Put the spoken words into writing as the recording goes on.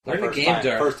We're in the game,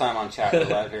 Dark. First time on chat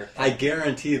roulette here. I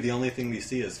guarantee the only thing we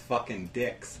see is fucking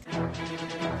dicks.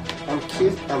 I'm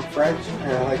cute, I'm French,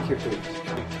 and I like your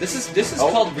boobs. This is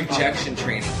called rejection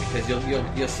training, because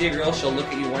you'll see a girl, she'll look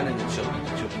at you one, and then she'll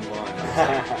move on.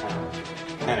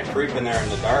 Kind of creeping there in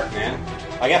the dark, man.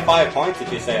 I get 5 points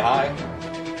if you say hi.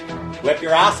 Whip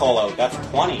your asshole out. That's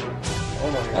 20. Oh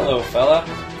my god. Hello, fella.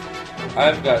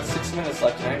 I've got 6 minutes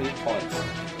left and I need points.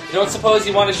 You don't suppose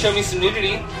you want to show me some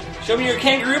nudity? Show me your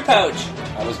kangaroo pouch!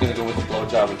 I was gonna go with the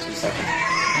blowjob in 2 seconds.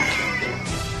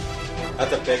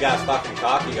 That's a big ass fucking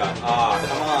cock you got. Ah,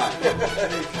 come on.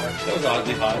 That was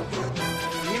oddly hot.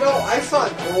 You know, I saw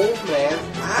an old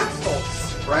man's asshole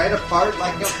spread apart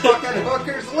like a fucking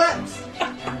hooker's lips.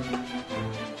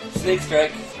 Snake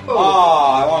strike. Oh,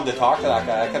 I wanted to talk to that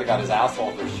guy. I could have got his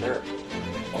asshole for sure.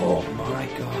 Oh my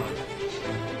god.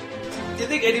 Do you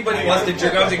think anybody wants to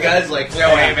jerk off to guys like,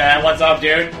 yo, hey man, what's up,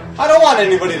 dude? I don't want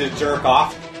anybody to jerk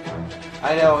off.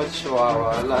 I know, it's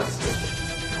Chihuahua. I'm not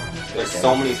stupid. There's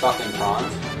so many fucking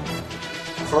prawns.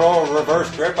 Throw a reverse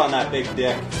grip on that big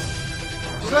dick.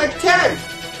 She's like 10!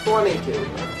 22.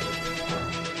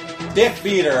 Dick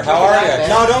beater, how Look are at you? that,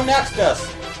 No, man. don't next us.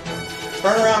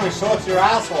 Turn around and show us your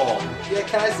asshole. Yeah,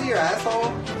 can I see your asshole?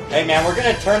 Hey man, we're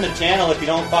gonna turn the channel if you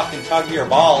don't fucking tug your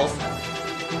balls.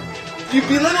 You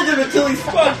belittled him until he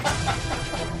spun.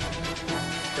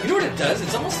 You know what it does?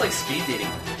 It's almost like speed dating.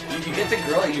 You get the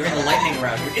girl, you're in the lightning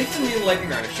round. You're instantly in the lightning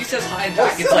round. If she says hi and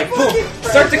back, it's so like, boom, fucking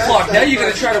start the fresh. clock. That's Now that you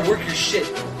gotta fresh. try to work your shit.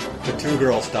 The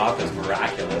 2-girl stop is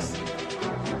miraculous.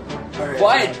 Alright.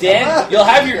 Quiet, Dan. You'll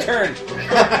have your turn.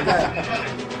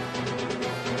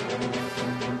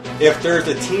 If there's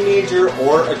a teenager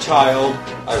or a child,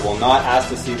 I will not ask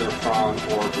to see their prawn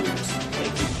or boobs.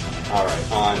 Thank you.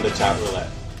 Alright, on the chat roulette.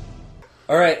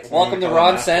 Alright, welcome to Call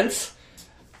Ron that. Sense.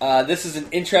 This is an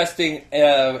interesting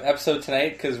episode tonight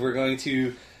because we're going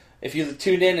to, if you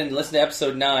tuned in and listened to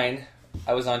episode 9,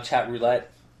 I was on Chat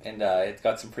Roulette and it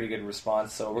got some pretty good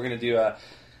response. So we're going to do a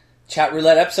Chat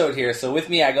Roulette episode here. So with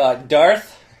me I got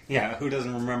Darth Yeah, who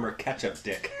doesn't remember ketchup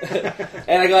dick?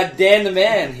 and I got Dan the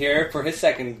Man here for his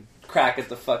second crack at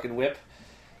the fucking whip.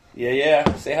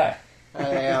 Yeah, say hi.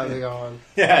 Hey, how's it going?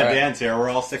 Yeah, All right. Dan's here. We're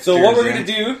all 6 So years what we're in. going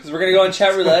to do is we're going to go on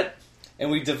Chat Roulette,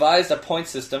 and we devised a point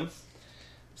system.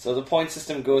 So the point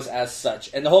system goes as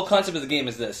such. And the whole concept of the game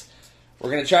is this.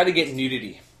 We're going to try to get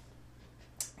nudity.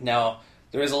 Now,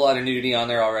 there is a lot of nudity on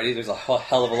there already. There's a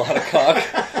hell of a lot of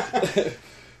cock.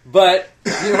 But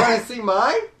You want to see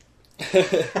mine?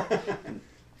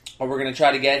 what we're going to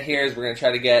try to get here is we're going to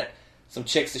try to get some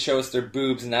chicks to show us their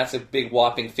boobs, and that's a big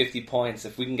whopping 50 points.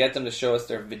 If we can get them to show us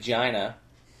their vagina,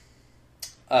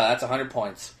 that's 100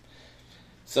 points.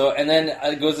 So, and then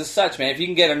it goes as such, man. If you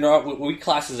can get what we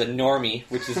class as a normie,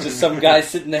 which is just some guy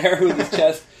sitting there with his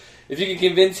chest, if you can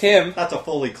convince him, That's a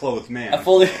fully clothed man.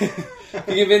 if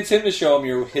you convince him to show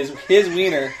him his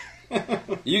wiener,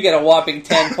 you get a whopping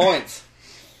 10 points.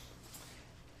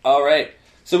 All right.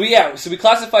 So we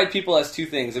classified people as two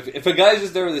things. If a guy's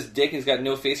just there with his dick and he's got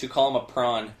no face, we call him a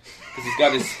prawn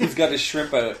because he's got his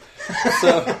shrimp out.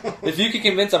 So if you can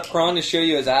convince a prawn to show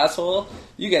you his asshole,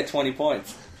 you get 20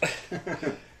 points.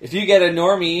 If you get a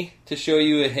normie to show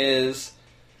you his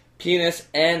penis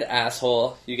and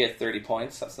asshole, you get 30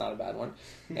 points. That's not a bad one.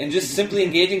 And just simply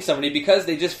engaging somebody because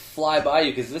they just fly by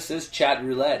you, because this is Chat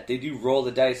Roulette. They do roll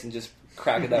the dice and just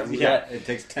crack at that roulette. Yeah, it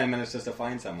takes 10 minutes just to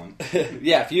find someone.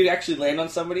 Yeah, if you actually land on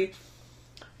somebody,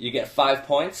 you get 5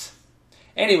 points.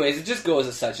 Anyways, it just goes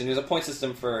as such, and there's a point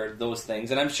system for those things.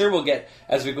 And I'm sure we'll get,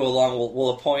 as we go along,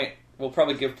 we'll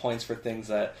probably give points for things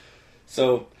that...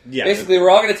 So, Yeah. basically, we're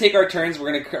all going to take our turns.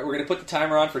 We're going to put the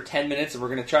timer on for 10 minutes, and we're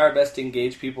going to try our best to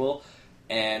engage people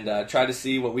and try to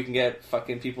see what we can get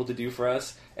fucking people to do for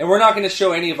us. And we're not going to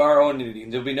show any of our own nudity.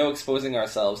 There'll be no exposing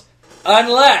ourselves.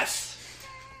 Unless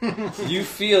you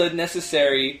feel it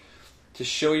necessary to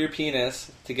show your penis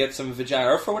to get some vagina.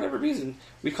 Or for whatever reason,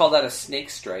 we call that a snake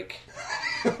strike.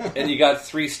 And you got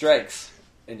 3 strikes,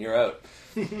 and you're out.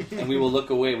 And we will look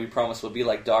away. We promise we'll be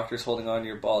like doctors holding on to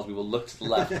your balls. We will look to the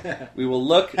left. We will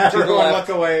look to the Everyone left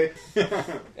look away.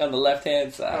 on the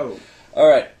left-hand side. Oh. All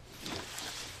right.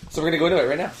 So we're going to go into it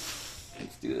right now.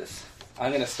 Let's do this.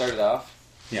 I'm going to start it off.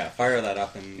 Yeah, fire that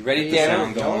up and You ready, get the Dan?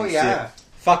 sound going. Oh, See yeah. it.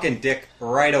 Fucking dick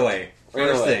right away. Right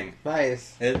First away. thing.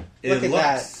 Nice. It Look at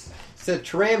looks... It's a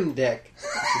trim dick.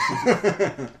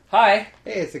 Hi.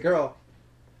 Hey, it's a girl.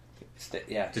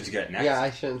 Yeah, Did you get next? Yeah,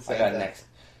 I shouldn't say I got that. next.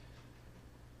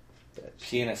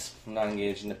 Penis. I'm not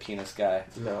engaged in the penis guy.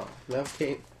 No,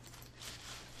 Pete.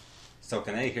 So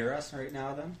can they hear us right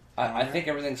now then? I think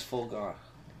everything's full gone.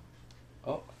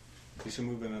 You should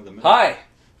move into the middle. Hi.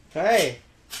 Hey.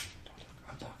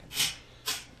 I'm talking.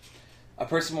 A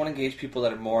person won't engage people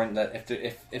that are more in that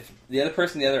if the other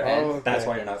person the other end. okay. That's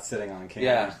why you're not sitting on camera.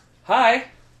 Yeah. Hi.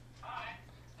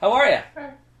 How are you?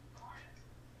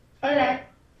 Hola.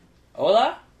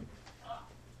 Hola.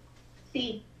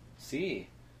 Sí. See.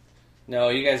 No,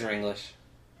 you guys are English.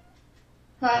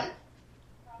 Huh?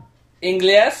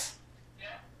 Inglés.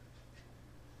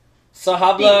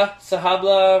 Sahabla.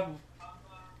 Sahabla.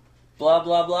 Blah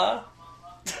blah blah.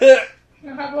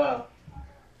 No hablo.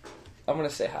 I'm gonna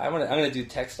say hi. I'm gonna do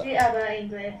text stuff. Sí habla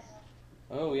inglés.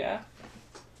 Oh yeah.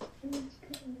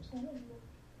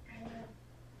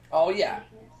 Oh yeah.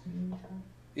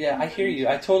 Yeah, I hear you.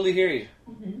 I totally hear you.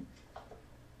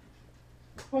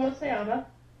 ¿Cómo se llama?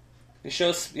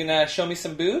 You gonna show me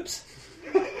some boobs?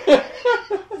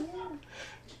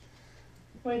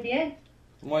 Muy bien.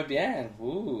 Muy bien.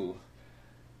 Ooh.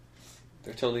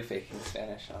 They're totally faking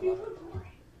Spanish.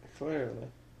 Clearly.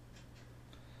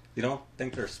 You don't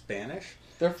think they're Spanish?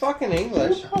 They're fucking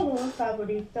English. Tu color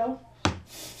favorito?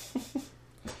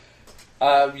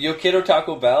 Yo quiero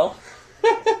Taco Bell.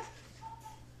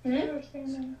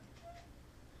 Hmm?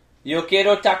 Yo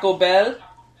quiero Taco Bell.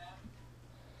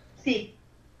 Sí.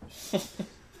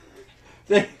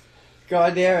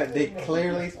 God damn it, they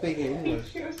clearly speak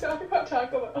English. She was talking about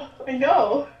Taco Bell. I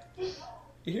know.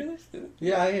 You hear this?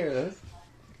 Yeah, I hear this.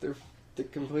 They're Do you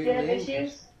completely have English.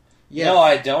 issues? Yes. No,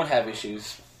 I don't have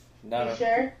issues. None You of.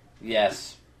 sure?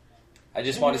 Yes. I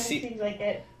just want to It see. seems like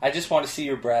it. I just want to see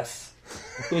your breasts.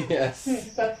 Yes.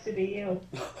 It sucks to be you.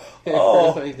 It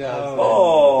Oh. really does.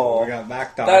 Oh. We got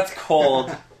back talk. That's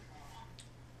cold.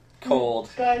 Cold.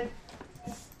 Good.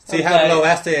 Si Okay. hablo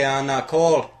este on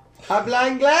cold. Habla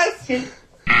inglés?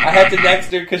 I had to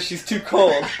next her because she's too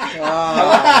cold.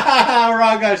 Ah.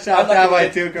 Ron got shot I'd like down to by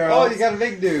get- two Oh, girls. you got a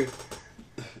big dude.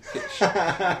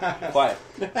 Quiet.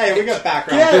 Hey, we got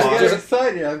background Yeah, I'm talk. getting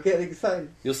excited. I'm getting excited.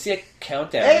 You'll see a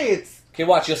countdown. Hey, it's Okay,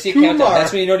 watch. You'll see a Kumar. countdown.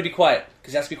 That's when you know to be quiet.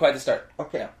 Because it has to be quiet to start.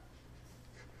 okay. Yeah.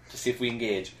 To see if we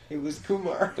engage. It was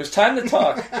Kumar. There's time to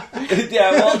talk.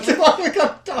 Yeah, well. we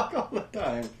gotta talk all the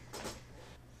time.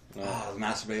 No, Oh, the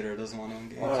masturbator doesn't want to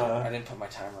engage. I didn't put my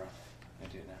timer on. I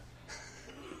do now.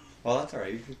 Well, that's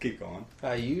alright. You can keep going.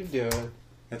 How you doing?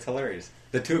 It's hilarious.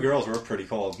 The two girls were pretty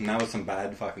cold, and that was some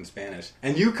bad fucking Spanish.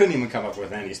 And you couldn't even come up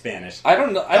with any Spanish. I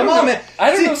don't know. I Come don't on, know. man.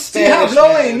 I don't know Si Spanish.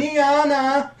 hablo man. en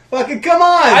Niana. Fucking come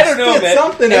on. I don't know, Spit man.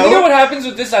 something And out. you know what happens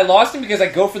with this? I lost him because I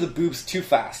go for the boobs too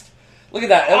fast. Look at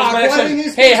that. That was Ah, my next why one. didn't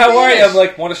you Hey, speak how are you? Spanish? I'm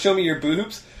like, want to show me your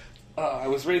boobs? I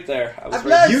was right there. I was I'm right.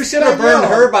 not- You should have burned Español.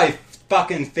 her by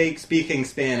fucking fake speaking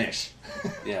Spanish.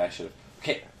 Yeah, I should have.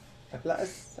 Okay. Habla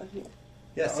español.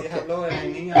 Yes, si Okay. hablo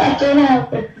en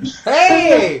Niana.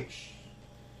 Hey!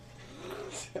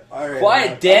 All right,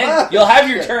 Quiet, Dan. You'll have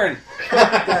your turn.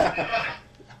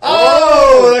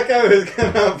 Oh, that guy was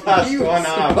gonna bust He one was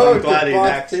off. I'm supposed glad to he bust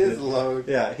next his load.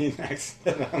 Yeah, he next.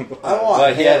 I'm glad. I want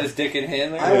But he had him. his dick in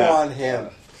hand there. I Yeah. want him.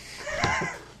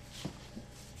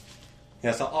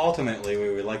 Yeah, so ultimately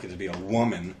we would like it to be a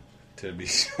woman to be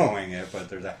showing it, but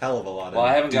there's a hell of a lot of. Well,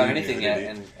 I haven't got dude anything yet,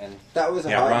 nudity. and That was a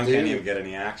Yeah, hot Ron dude. can't even get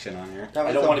any action on here. That I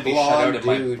was don't a want to be shut out blonde at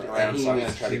my dude, round, and he so I'm was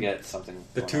going to try to cute. get something.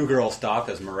 The going two on. girls stopped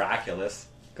as miraculous.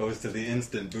 Goes to the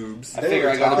instant boobs. I They figure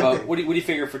were I got about. talking. What do you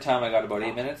figure for time? I got about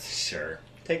 8 minutes. Sure.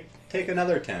 Take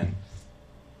another 10.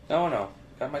 No.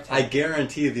 Got my time. I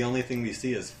guarantee the only thing we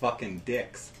see is fucking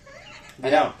dicks. I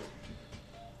know.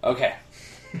 Okay.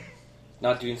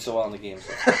 Not doing so well in the game.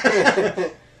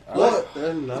 So. Look,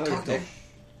 there's another dick.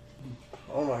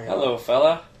 Oh my god. Hello,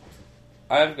 fella.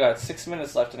 I've got 6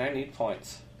 minutes left and I need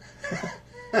points.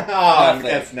 Oh, Nothing.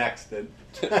 that's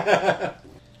nexted.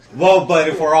 Well, but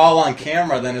if we're all on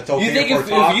camera, then it's okay You think if if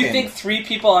we're talking. you think 3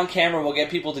 people on camera will get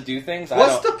people to do things? I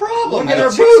What's don't. the problem? Look at The her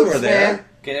chicks boobs, were there. man.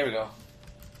 Okay, there we go.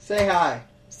 Say hi.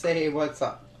 Say hey, what's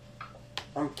up?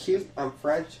 I'm cute, I'm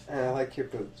French, and I like your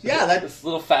boobs. Yeah, that This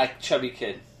little fat chubby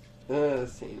kid. Seen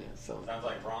it, so. sounds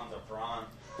like Ron's a prawn.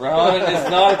 Ron is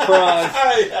not a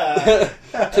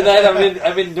prawn. Tonight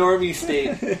I'm in normie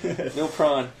state. No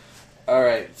prawn. All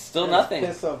right, still nothing.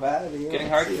 It's so bad. You Getting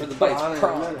won't hard see for a the bites. prawn in a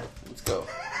Prawn. minute. Let's go.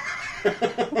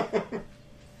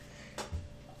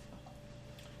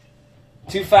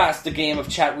 Too fast. The game of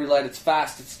chat roulette. It's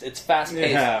fast. It's fast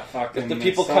paced. Yeah, fucking. If the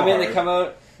people it's so come in, they hard. come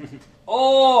out.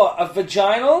 Oh, a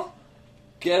vaginal?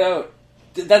 Get out.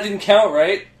 That didn't count,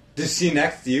 right? Is she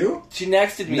next to you? She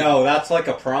nexted me. No, that's like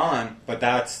a prawn, but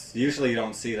that's usually you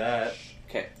don't see that.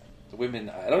 Okay. The women,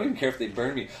 I don't even care if they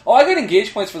burn me. Oh, I got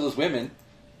engaged points for those women.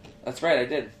 That's right, I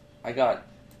did. I got.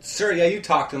 Sure, yeah, you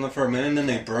talked to them for a minute, and then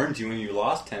they burned you, and you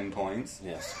lost 10 points.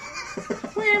 Yes.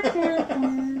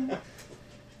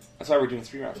 That's why we're doing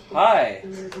 3 rounds. Hi.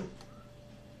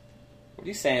 What are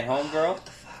you saying, homegirl?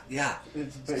 Yeah.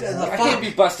 It's big. I can't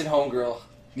be busting homegirl.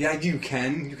 Yeah, you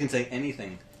can. You can say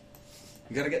anything.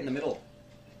 You gotta get in the middle.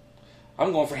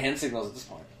 I'm going for hand signals at this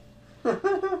point.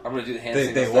 I'm gonna do the hand They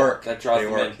signals. work. That draws they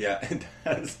them work. in. Yeah, it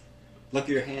does. Look at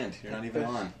your hand. You're not even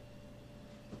on.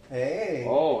 Hey.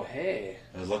 Oh, hey.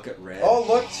 Look at red. Oh,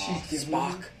 look, she's giving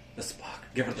Spock. The Spock.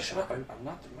 Give her the Shut up. shot. I'm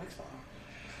not the microphone.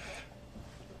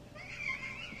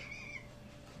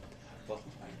 Well,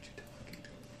 why aren't you talking?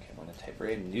 Okay, I'm gonna type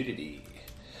right in nudity.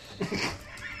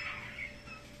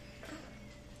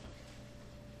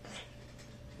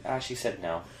 She said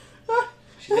no.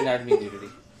 She denied me nudity.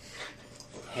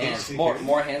 Hands.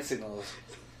 More hand signals.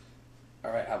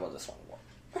 Alright, how about this one?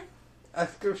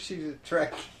 Ask her if she's a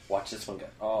Trek. Watch this one go.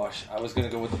 Oh, I was gonna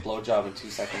go with the blowjob in 2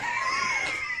 seconds.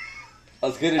 I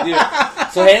was gonna do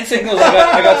it. So hand signals,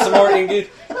 I got some more Ingrid.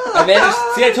 I managed.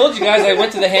 See, I told you guys I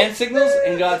went to the hand signals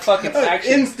and got fucking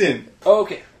action. Instant. Oh,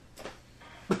 okay.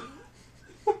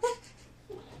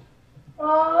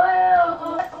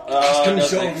 Gonna no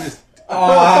show thanks. him this.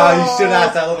 Oh, you should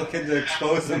ask that little kid to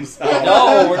expose himself.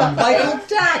 No, we're not. Michael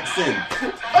Jackson.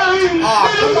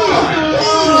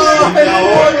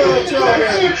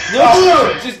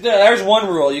 No, just there's one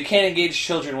rule: you can't engage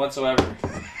children whatsoever.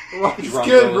 Well, it's Drunk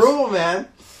good goes. rule, man.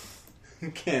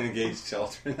 You can't engage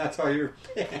children. That's why you're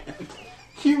banned.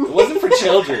 You It wasn't for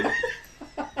children.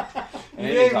 I You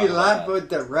didn't made talk me about laugh that. with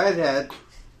the redhead.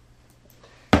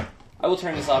 I will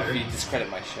turn this off if you discredit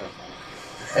my show.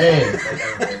 Hey.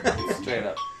 Straight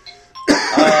up.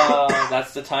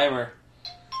 That's the timer.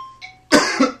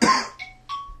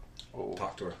 Oh.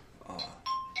 Talk to her.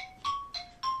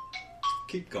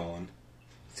 Keep going.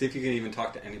 See if you can even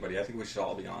talk to anybody. I think we should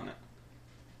all be on it.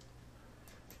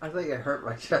 I think I hurt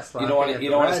my chest. You don't want to. You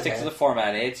don't want to stick to the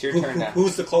format, eh? It's your turn now.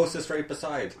 Who's the closest right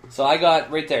beside? So I got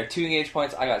right there 2 engage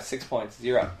points. I got 6 points.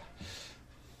 You're up.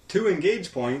 2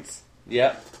 engage points.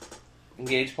 Yep.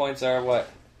 Engage points are what?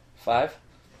 5.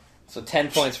 So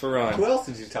 10 points for Ron. Who else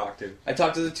did you talk to? I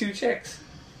talked to the 2 chicks.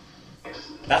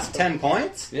 That's 10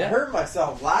 points? I Yeah. hurt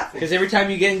myself laughing. Because every time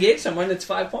you get engaged someone, it's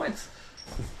 5 points.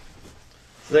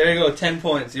 So there you go. 10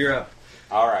 points. You're up.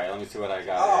 Alright, let me see what I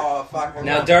got Oh, fuck. I'm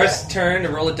Now not Darth's bad. turn to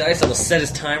roll a dice. I will set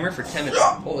his timer for 10 minutes.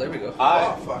 Oh, there we go. here.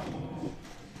 Hi. Oh, fuck.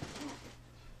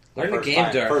 Learn the First game,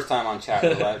 time, Darth. First time on chat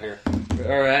roulette here.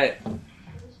 Alright.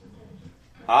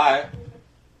 Hi.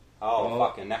 Oh, Oh.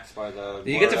 fucking next by the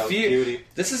You get to word out feel- cutie.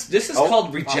 This is Oh.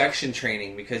 called rejection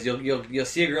training because you'll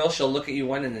see a girl, she'll look at you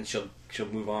one, and then she'll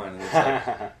move on. And it's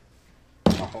like,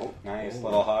 Oh, nice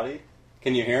little hottie.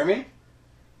 Can you hear me?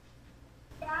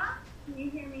 Yeah? Can you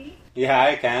hear me? Yeah,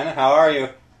 I can. How are you?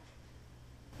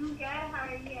 I'm good. How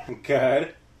are you?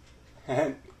 Good.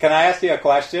 Can I ask you a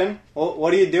question?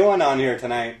 What are you doing on here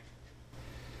tonight?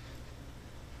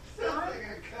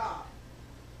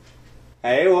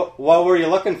 Hey, what were you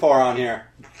looking for on here?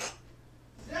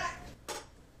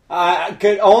 I'm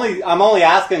only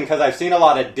asking because I've seen a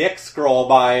lot of dicks scroll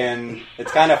by and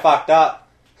it's kind of fucked up.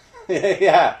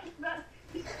 Yeah.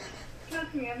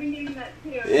 Trust me, I've been getting that too.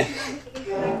 Yeah.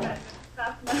 It's like that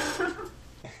stuff now.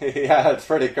 Yeah, it's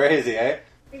pretty crazy, eh?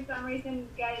 For some reason,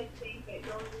 guys think that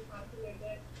girls just want to see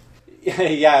their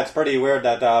dick. Yeah, it's pretty weird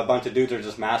that a bunch of dudes are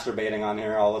just masturbating on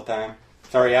here all the time.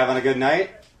 So are you having a good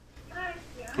night? Nice,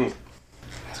 yeah.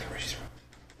 ask her where she's from.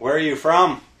 Where are you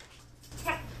from?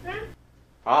 Texas?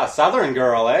 Ah, southern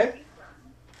girl, eh?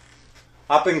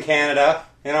 Up in Canada,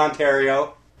 in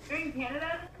Ontario. You're in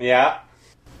Canada? Yeah.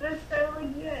 That's so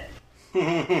legit.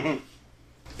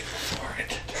 For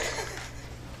it.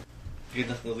 You got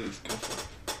nothing to lose. Go for it.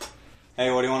 Hey,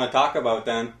 what do you want to talk about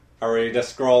then? Or are you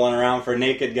just scrolling around for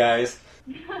naked guys?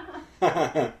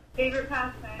 Favorite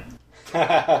pastime?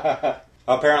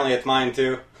 Apparently it's mine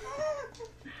too.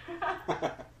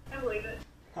 I believe it.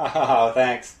 Oh,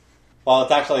 thanks. Well,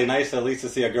 it's actually nice at least to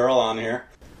see a girl on here.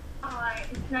 Alright,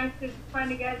 it's nice to find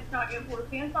a guy that's not going to pull his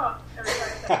pants off every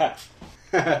 5 seconds.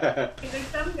 Because there's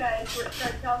some guys where it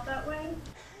starts out that way,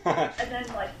 and then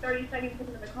like 30 seconds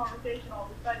into the conversation, all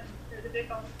of a sudden, there's a dick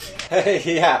on the screen.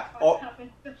 Yeah. What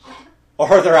happens?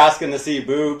 Or they're asking to see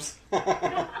boobs.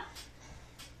 Hey,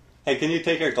 can you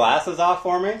take your glasses off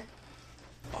for me?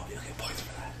 Oh, you'll get points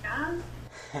for that.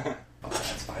 Yeah? Oh,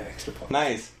 that's 5 extra points.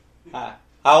 Nice. How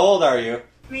old are you?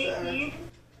 18?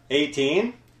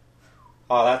 18?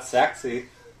 Oh, that's sexy.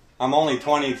 I'm only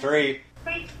 23.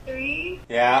 23?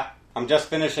 Yeah. I'm just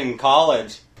finishing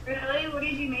college. Really? What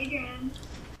did you major in?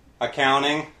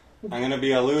 Accounting. I'm going to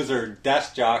be a loser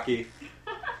desk jockey.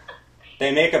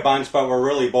 They make a bunch, but we're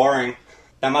really boring.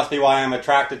 That must be why I'm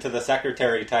attracted to the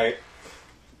secretary type.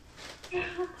 Makes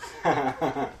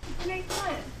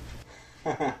sense.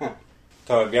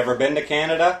 So have you ever been to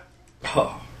Canada?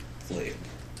 Oh, late.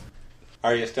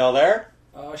 Are you still there?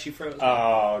 Oh, she froze.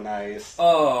 Oh, nice.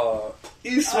 Oh,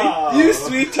 you sweet, Oh. you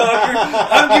sweet talker!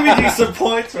 I'm giving you some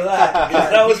points for that. 'Cause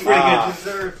that was pretty good.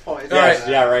 Deserved points. All right.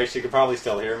 Yeah, right. She could probably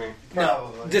still hear me.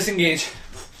 Probably. Disengage.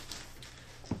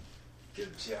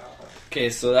 Good job. Okay,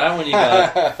 so that one you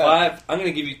got 5. I'm going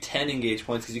to give you 10 engage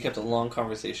points because you kept a long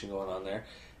conversation going on there.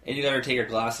 And you let her take her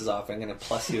glasses off. I'm going to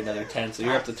plus you another 10, so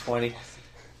you're up to 20.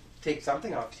 Take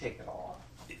something off, take it all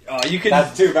Oh, you could.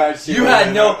 That's too bad. You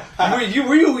had no.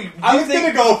 You I was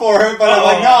gonna go for it, but I'm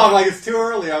like, no. I'm like, it's too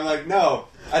early. I'm like, no.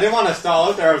 I didn't want to stall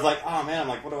out there. I was like, oh man. I'm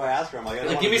like, what do I ask her? I'm like, I don't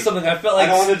Like, wanna give me just- something. I felt like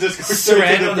I don't want to just go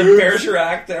straight to Sarandon the the boobs.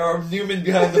 Bergerac there, or Newman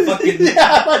behind the fucking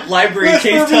Yeah, like, library whisper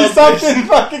case me television. something.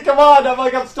 Fucking come on. I'm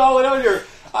like, I'm stalling out here.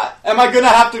 Am I gonna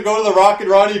have to go to the Rock and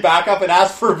Ronnie backup and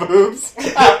ask for boobs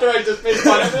after I just made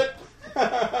fun of it?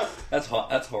 That's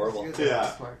That's horrible. Good.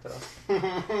 Yeah. Smart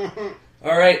though.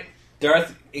 All right,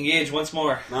 Darth, engage once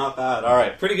more. Not bad. All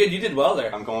right, Pretty good. You did well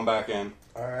there. I'm going back in.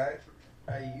 Alright.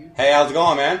 How you? Hey, how's it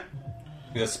going, man?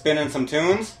 You just spinning some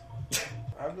tunes?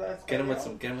 Get him with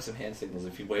some hand signals.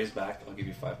 If he waves back, I'll give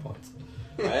you 5 points.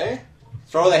 Hey,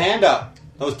 throw the hand up.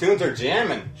 Those tunes are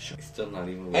jamming. He's still not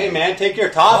even. Hey, man, take your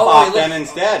top Oh, off look. then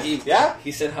instead. Yeah.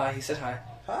 He said hi. He said hi.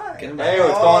 Hi. Get him back. Hey,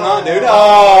 what's going on, dude?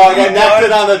 Oh, I got You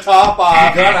nested on the top You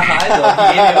off. got a high though.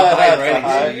 He gave you a high That's a writing,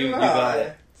 high. so you got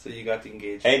it. So you got the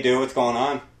engage. Hey, dude, what's going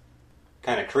on?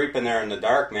 Kind of creeping there in the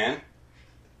dark, man.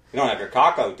 You don't have your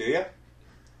cock out, do you?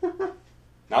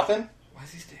 Nothing? Why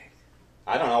is he staying?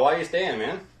 I don't know. Why are you staying,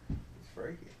 man? It's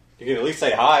freaky. You can at least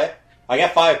say hi. I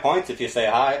get 5 points if you say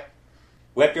hi.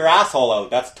 Whip your asshole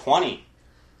out. That's 20.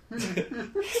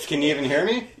 Can you even hear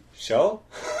me? Show?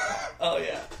 Oh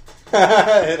yeah.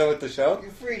 Hit it with the show.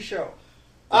 Your free show.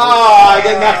 Oh, I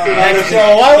get next to the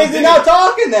show. Why was he not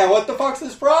talking then? What the fuck's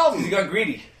his You problem? got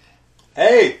greedy.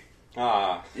 Hey. You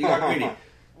got greedy.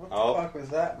 What the Oh. fuck was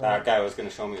that, That man? guy was going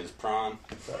to show me his prawn.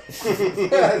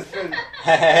 It's been-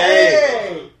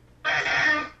 Hey.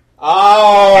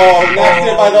 Oh,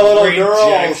 nested by the little girls.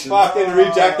 Rejection. Fucking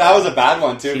reject. That was a bad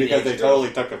one too because they Teenage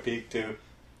totally took a peek too.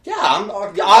 Yeah,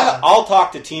 I'll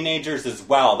talk to teenagers as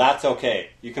well. That's okay.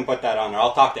 You can put that on there.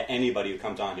 I'll talk to anybody who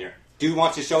comes on here. Dude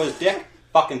wants to show his dick?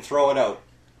 Fucking throw it out.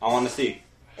 I want to see.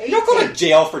 You don't go to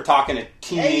jail for talking to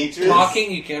teenagers.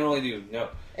 Talking you can only do no.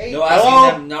 Hey, No asking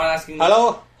hello? them. Not asking. Them.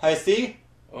 Hello? I see.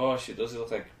 Oh shit! Those look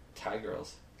like Thai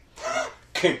girls.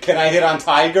 Can I hit on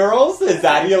Thai girls? Is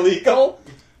that illegal?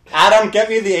 Adam, get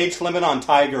me the age limit on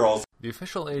Thai girls. The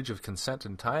official age of consent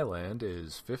in Thailand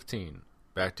is 15.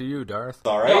 Back to you, Darth.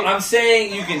 All right. No, I'm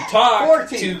saying you can talk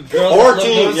 14. to girls. that look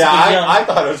 14. noticeably Yeah, young, I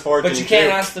thought it was 14. but you can't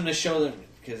too. ask them to show them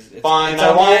because it's, Fine, it's, I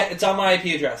on my, won't. it's on my IP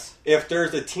address. If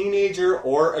there's a teenager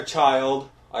or a child,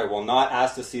 I will not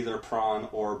ask to see their prawn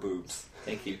or boobs.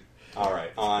 Thank you. All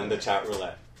right, on the chat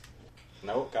roulette.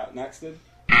 Nope, got nexted.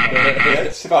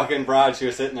 It's fucking broad. She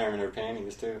was sitting there in her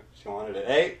panties too. She wanted it.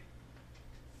 Hey,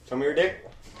 show me your dick.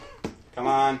 Come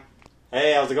on.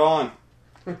 Hey, how's it going?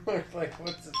 like,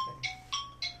 what's the thing?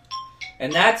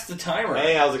 And that's the timer.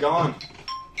 Hey, how's it going?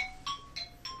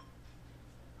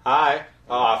 Hi.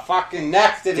 Oh, fucking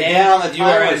nexted Dan, again on the you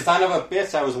are timer. in. Son of a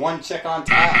bitch. I was one chick on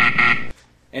tap.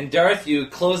 And Darth, you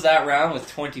close that round with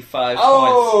 25 points.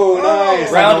 Oh,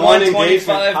 nice. Round On the one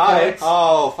 125 engagement. Hi. points.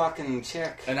 Oh, fucking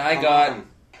chick. And I Come got- on.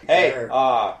 Hey, There.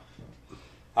 all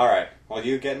right. Well,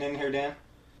 you getting in here, Dan?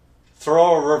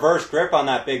 Throw a reverse grip on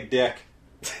that big dick.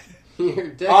 Your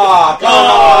dick. Oh, come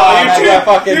Oh, on. you're I too- got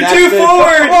fucking you're too nested.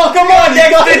 forward. Oh, come on. He's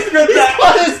got, Nested with that. he's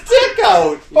got his dick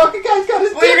out. Fucking guy's got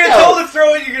his Well, you're dick gonna tell out. him to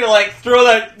throw it. You're gonna like throw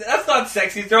that. That's not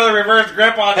sexy. Throw the reverse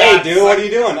grip on Hey, that. dude, what are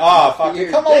you doing? Oh, fucking,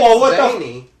 Your come on. dick's What the?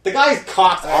 veiny. The guy's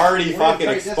cock's already we're gonna fucking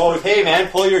try this exposed. one. Hey, man,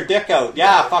 pull your dick out.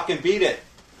 Yeah, fucking beat it.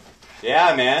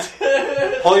 Yeah, man.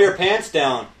 Pull your pants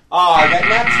down. Oh, I got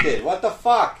nexted. What the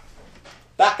fuck?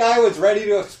 That guy was ready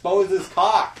to expose his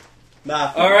cock.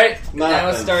 Nothing. All right, now it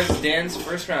Nothing. starts Dan's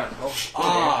first round. Oh,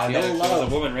 Ah, Dan. no There's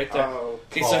love. a woman right there. Oh.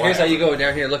 Okay, so here's how you go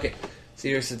down here. Look at. See,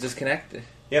 here's the disconnect.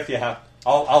 If you have,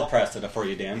 I'll press it for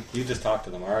you, Dan. You just talk to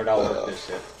them. All right, I'll work this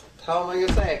shit. How am I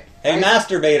gonna say? Hey, nice,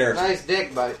 masturbator. nice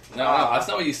dick, buddy. No, that's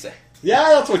not what you say. Yeah,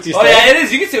 that's what you Oh say. yeah, it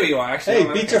is. You can say what you want. Actually, Hey,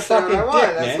 I'm beat okay. your That's what fucking I want.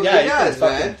 dick, That's man. what Yeah, he you can does,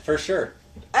 fucking man. for sure.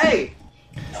 Hey.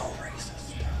 No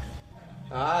racist.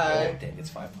 Oh, Hi. Dan gets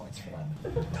 5 points for that.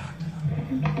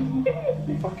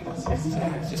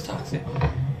 Fucking Just talk. Say, what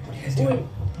are you guys doing?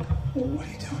 What are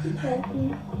you doing tonight?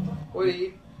 What are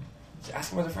you? Just ask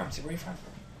them where they're from. Say where you from.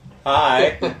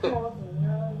 Hi.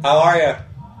 How are you?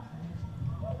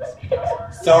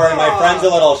 Sorry, my friend's a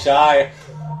little shy.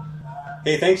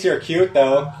 He thinks you're cute,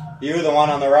 though. You, the one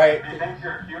on the right.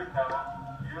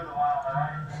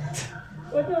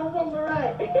 What's the one on the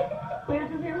right?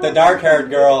 Where's the zero? The dark-haired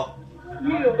girl.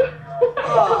 You.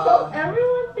 Aw.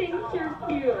 Everyone thinks you're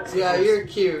cute. Yeah, you're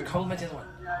cute. Compliment the other one.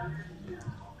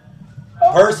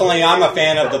 Personally, I'm a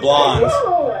fan of the blondes.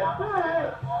 No, it's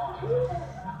not.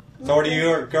 So what are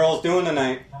you girls doing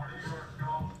tonight?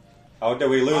 Oh, did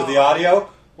we lose the audio?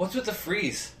 What's with the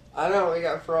freeze? I know, we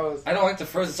got froze. I don't like the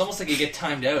froze. It's almost like you get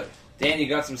timed out. Dan, you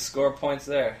got some score points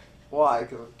there. Why?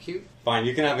 'Cause I'm cute? Fine,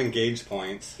 you can have engaged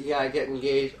points. Yeah, I get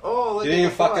engaged. Oh, look You at didn't even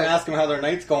the fucking fun. ask them how their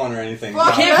night's going or anything.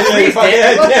 Fuck, You can't You freeze, fucking-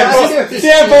 Dan.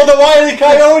 Dan pulled the Wile E.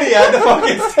 Coyote. I had to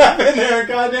fucking step in there and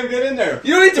goddamn get in there.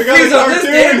 You don't need to We got freeze a on this,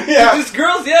 cartoon, Dan. yeah. Just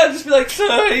girls, just be like,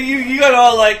 you got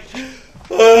all like...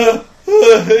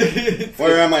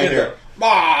 Where am I here?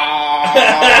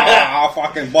 Ah,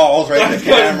 fucking balls right in the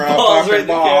camera. Balls Fucking right in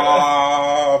the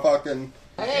ball. Fucking.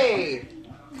 Hey!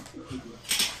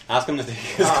 Ask him to take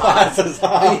his glasses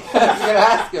I was off. gonna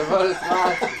ask him about his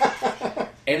glasses.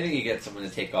 Anything you get someone to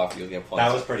take off, you'll get points.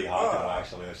 That was pretty hot, though,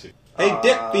 actually. Hey,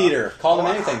 Dick Beater. Call him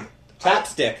anything.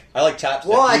 Chapstick. I like chapstick.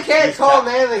 Well, I can't Use call him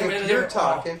chap- anything if you're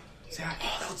talking.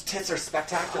 Oh, those tits are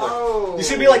spectacular. Oh. You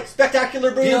should be like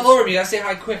spectacular boobs. You lower me, you gotta say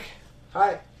hi quick.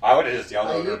 Hi. I would have just yelled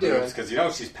How over you her doing? boobs because you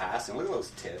know she's passing. Look at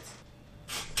those tits.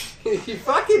 You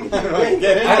fucking... Get in I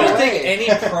there. don't think any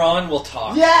prawn will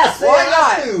talk. Yes, Why they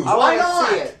not? have to. I Why want to not?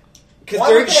 see it. Because Why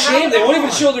they're would they have ashamed. They it won't even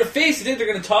on? show their face. You think they're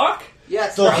gonna talk?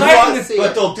 Yes, They'll I do want hiding to see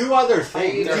but it. they'll do other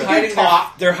things. They're They hiding can their,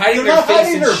 talk. they're hiding They're their not face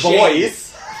hiding in their shame.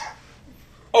 voice.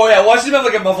 Oh yeah, watch them have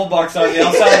like a muffle box on.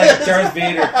 They'll sound like Darth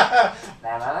Vader.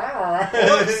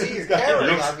 Look, see your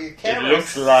camera. Your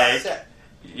camera's like set.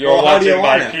 you're Well, how do you watching my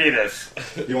want it? penis.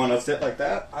 You want to sit like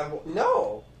that? No.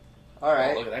 All Oh,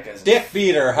 right. look at that guy's. Dick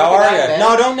Beater, how Look at are that, you? man.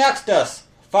 No, don't next us.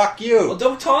 Fuck Well, you.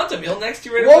 don't taunt him. He'll next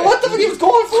you right Well, away. what the fuck? He was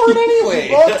going for it anyway.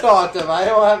 Both taught him. I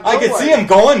don't have. I could no see one. him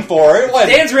going for it. What?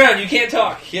 Dan's around. You can't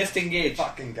talk. He has to engage.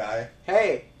 Fucking guy.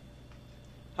 Hey,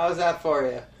 how's that for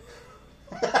you?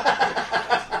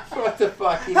 What the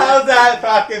fuck? You How's that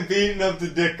fucking beating up the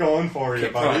dick going for you,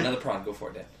 Okay, prawn. buddy? Another prawn. Go for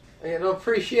it, Dan. I got no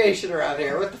appreciation around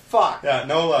here. What the fuck? Yeah,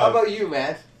 no How love. about you,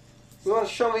 man? You want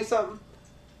to show me something?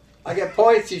 I get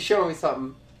points. You show me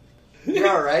something. You're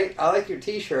all right. I like your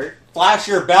T-shirt. Flash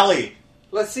your belly.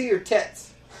 Let's see your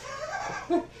tits.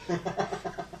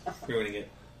 Ruining it.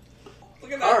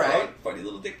 Look at that All prawn. right. Funny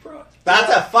little dick prawn.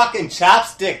 That's a fucking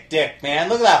chapstick dick, man.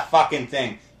 Look at that fucking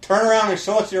thing. Turn around and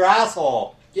show us your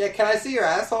asshole. Yeah, can I see your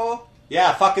asshole?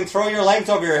 Yeah, fucking throw your legs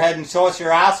over your head and show us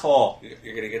your asshole.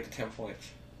 You're gonna get the 10 points.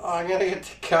 Oh, I'm gonna get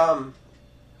to come.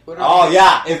 What do I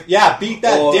Oh get? yeah, beat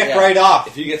that Oh, dick yeah. right off.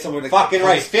 If you get someone to Fucking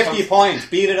right, 50 points,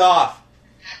 beat it off.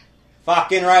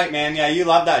 Fucking right, man. Yeah, you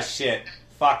love that shit.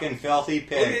 Fucking filthy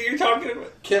Look at pig. you're talking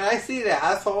about. Can I see the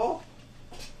asshole?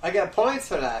 I got points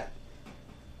for that.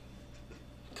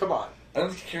 Come on. I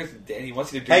don't care if Danny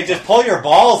wants you to do. Hey, just pull your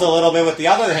balls a little bit with the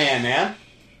other hand, man.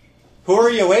 Who are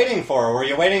you waiting for? Were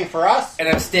you waiting for us? And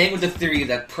I'm staying with the theory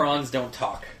that prawns don't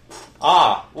talk.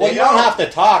 Ah, well, They you don't don't. have to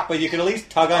talk, but you could at least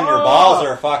tug on your Oh. balls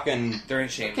or fucking... They're in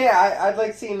shame. Okay, I'd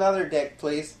like to see another dick,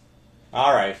 please.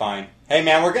 Alright, fine. Hey,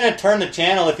 man, we're gonna turn the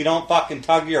channel if you don't fucking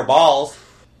tug your balls.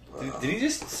 Did he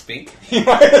just spink? He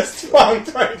might have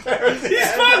spunked right there. at the He end.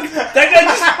 spunked! That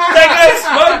guy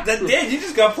spunked! That Dan, you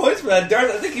just got points for that.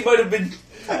 Darth, I think he might have been.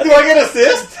 Do I get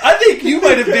assist? I think you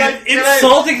might have been Can I-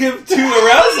 insulting him to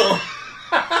arousal.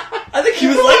 I think he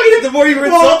was liking it the more you were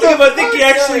What insulting the him. I think he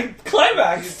fuck, actually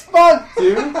climaxed. Spunk,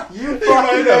 dude. You fucking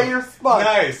might know have. you're spunk.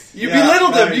 Nice. You Yeah,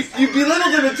 belittled him. nice. You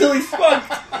belittled him until he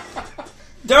spunked.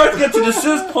 Darth gets an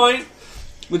assist point,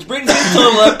 which brings his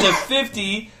total up to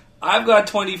 50. I've got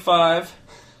 25.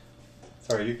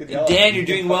 Sorry, you could And Dan, you're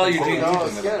doing well. You're doing. No,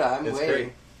 it's good. I'm It's waiting.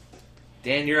 great.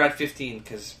 Dan, you're at 15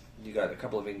 because you got a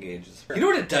couple of engages. You know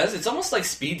what it does? It's almost like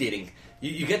speed dating.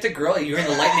 You get the girl, you're in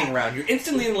the lightning round. You're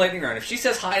instantly in the lightning round. If she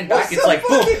says hi and back, What's it's the like,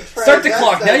 boom, fucking start the trend?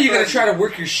 clock. That's Now that you got to trend. try to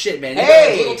work your shit, man. You Hey!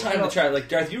 got a little time to try. Like,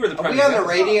 Darth, you were the Are prime we on the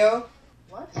example. radio?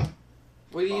 What?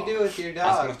 What do you do with your Ask him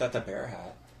dog? if that's a bear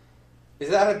hat. Is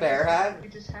that a bear hat? We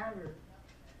just have her.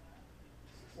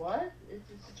 What?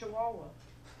 It's a chihuahua.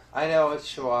 I know it's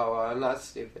Chihuahua. I'm not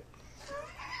stupid.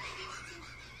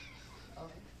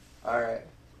 Alright.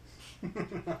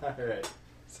 Alright.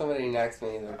 Somebody next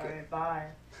me. They're good. Alright, bye.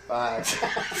 Bye.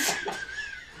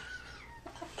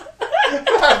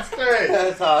 That's great.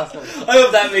 That's awesome. I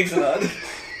hope that makes it on.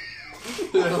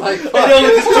 They're like, I know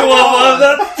it's Chihuahua. I'm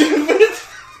not stupid.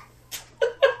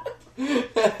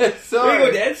 Here Sorry. you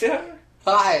go, Dan. Say hi.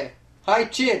 Hi. Hi,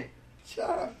 Chin. Shut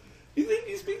up. You think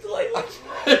you speak the language?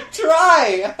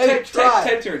 Try. I Type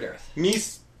try. to her, Darth.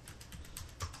 Meese.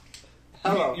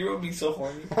 Hello. You wrote me so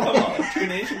horny. Come on, True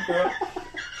Nation girl.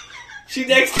 She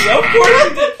next to you. Of course you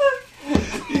did.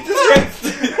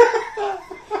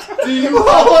 Do you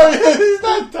want He's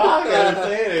not talking or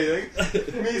saying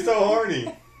anything. Me so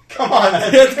horny. Come on,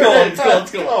 Let's go.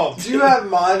 Let's go. Do you have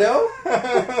mono?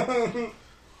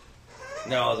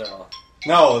 No, they're all.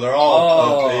 No, they're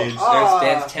all of age. Oh.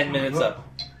 There's 10 minutes up.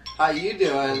 How you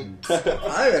doing? I would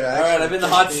All right, I'm in the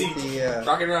hot seat. The,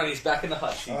 Rockin' around, he's back in the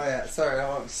hot seat. Oh yeah, sorry, I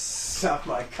won't stuff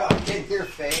my cock in your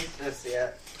face just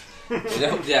yet.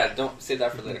 Don't save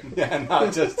that for later. Yeah,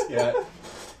 not just yet.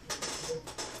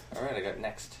 All right, I got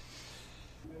next.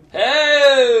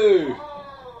 Hey!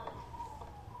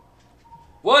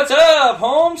 What's up,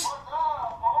 Holmes?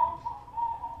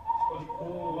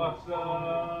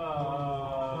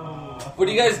 What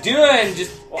are you guys doing?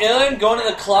 Just illin', going to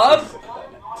the club?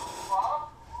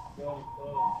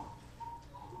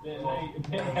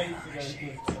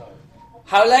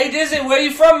 How late is it? Where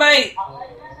you from, mate?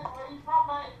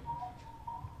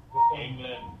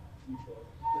 England.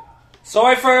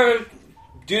 Sorry for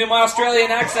doing my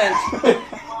Australian accent.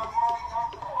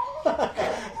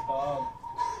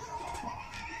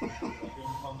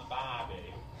 On the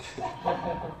Barbie.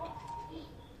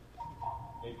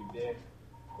 Maybe dick.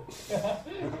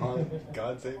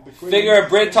 God save the queen. Figure a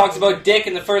Brit talks about dick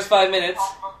in the first 5 minutes.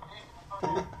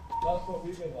 That's what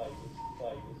we've been like.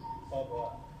 It's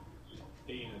all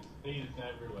penis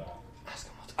everywhere.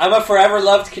 I'm a forever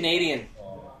loved Canadian.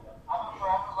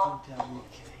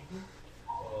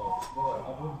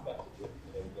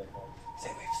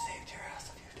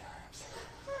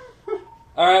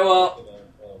 Alright, well,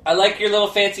 I like your little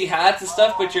fancy hats and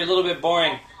stuff, but you're a little bit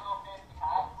boring.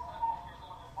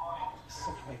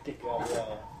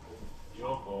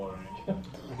 You're boring.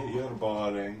 You're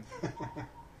boring.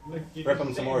 Look, Rip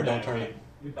them some more, don't turn it.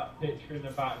 With that picture in the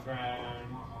background.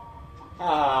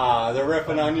 Ah, they're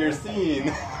ripping on your scene.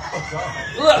 Look,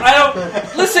 I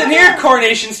don't... Listen here,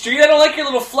 Coronation Street, I don't like your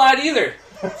little flat either.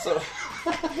 So...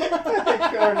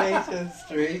 Coronation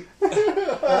Street.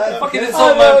 Fucking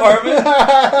insult my apartment.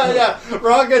 Yeah,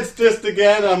 Ron gets dissed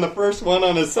again on the first one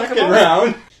on his second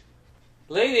round.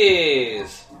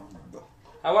 Ladies,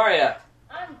 how are ya?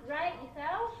 I'm great,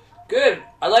 yourself? Good.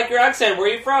 I like your accent. Where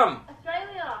are you from?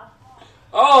 Australia.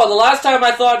 Oh, the last time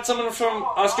I thought someone from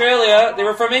Australia, they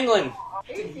were from England. Are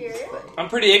you serious? I'm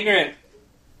pretty ignorant.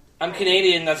 I'm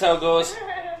Canadian, that's how it goes.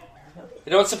 I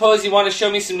don't suppose you want to show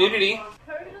me some nudity?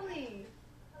 Totally.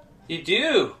 You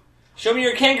do? Show me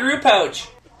your kangaroo pouch.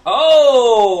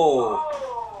 Oh!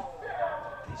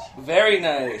 Very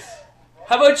nice.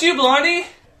 How about you, Blondie?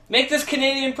 Make this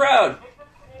Canadian proud.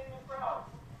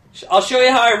 I'll show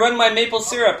you how I run my maple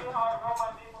syrup.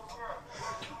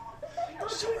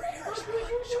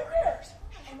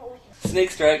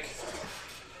 Snake strike.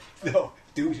 No,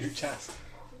 do your chest.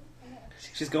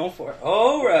 She's going for it.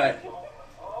 All right.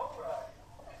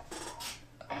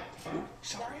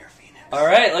 All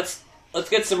right. Let's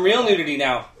get some real nudity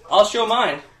now. I'll show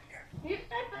mine. You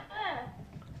said that.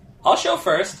 I'll show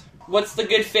first. What's the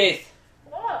good faith?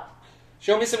 What?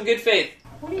 Show me some good faith.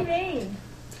 What do you mean?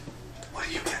 What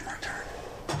do you get in return?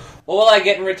 What will I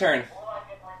get in return?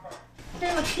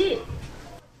 Say my kid.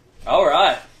 All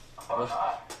right.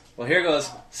 Well, here goes.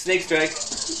 Snake strike.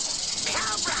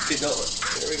 Here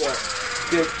we go.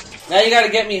 Good. Now you got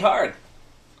to get me hard.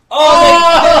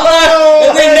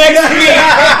 Oh, they next me.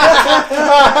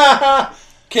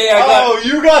 Okay, I got. Oh,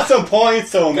 you got some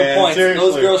points, though, good man. points. Seriously.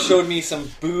 Those girls showed me some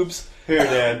boobs Here,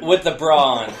 Dad. with the bra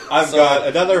on. I've got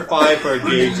another 5 for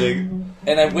engaging.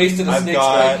 And I wasted a I've snake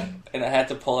got- strike, and I had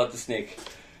to pull out the snake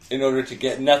in order to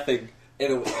get nothing. That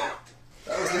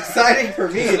was exciting for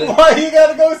me. Why you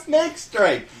gotta go snake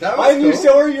strike? That was Why didn't you cool.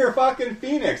 show her your fucking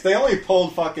phoenix? They only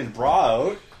pulled fucking bra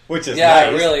out, which is Yeah,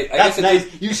 nice. really. I That's guess it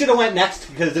nice. You should have went next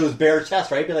because it was bare chest,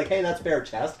 right? Be like, hey, that's bare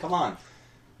chest. Come on.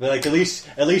 Be like, at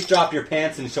least drop your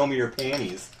pants and show me your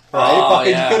panties. Right? Oh,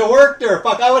 fucking, yeah. you could have worked her.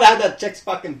 Fuck, I would have had that chick's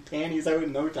fucking panties out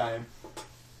in no time.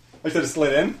 I should have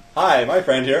slid in. Hi, my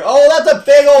friend here. Oh, that's a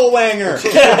big old wanger.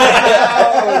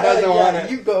 Doesn't want it.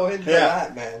 You go into Yeah.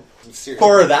 that, man.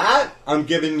 For that, I'm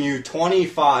giving you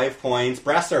 25 points.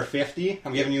 Breasts are 50.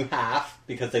 I'm giving you half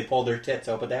because they pulled their tits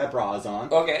out, but they had bras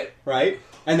on. Okay. Right?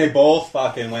 And they both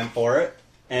fucking went for it.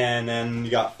 And then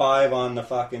you got 5 on the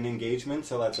fucking engagement,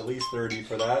 so that's at least 30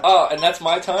 for that. Oh, and that's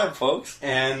my time, folks.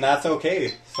 And that's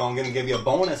okay. So I'm going to give you a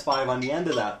bonus 5 on the end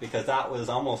of that because that was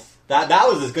almost... That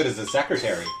was as good as the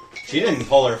secretary. She didn't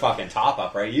pull her fucking top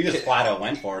up, right? You just flat out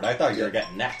went for it. I thought you were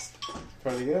getting next.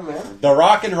 Pretty good, man. The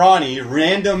Rock and Ronnie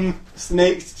random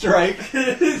snake strike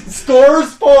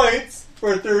scores points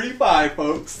for 35,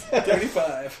 folks.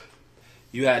 35.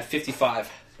 You had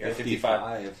 55. You're at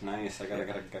 55. Nice. I got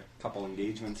a couple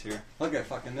engagements here. Look at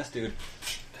fucking this dude.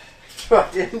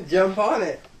 Fucking jump on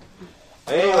it.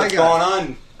 Hey, Oh, what's I going got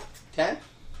on? 10?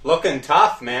 Looking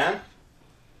tough, man.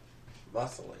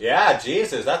 Muscly. Yeah,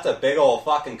 Jesus, that's a big old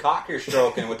fucking cock you're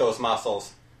stroking with those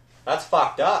muscles. That's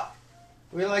fucked up.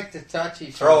 We like to touch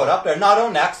each Throw other. it up there. No,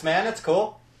 don't next, man. It's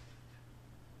cool.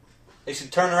 They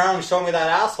should turn around and show me that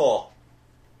asshole.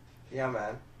 Yeah,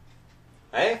 man.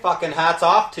 Hey, fucking hats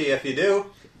off to you if you do.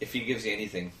 If he gives you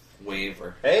anything, wave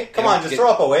or... Hey, come on, just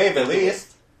throw up a wave at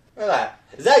least. Look at that.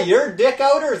 Is that your dick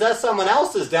out or is that someone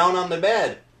else's down on the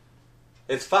bed?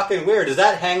 It's fucking weird. Is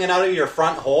that hanging out of your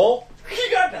front hole?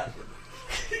 You got that.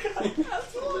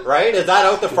 Right? Is that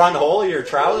out the front hole of your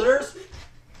trousers?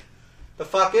 The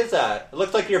fuck is that? It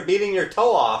looks like you're beating your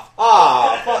toe off.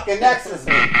 Ah, fucking nexus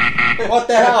me. What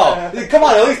the hell? Come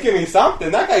on, at least give me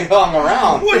something. That guy hung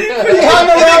around. What do you He hung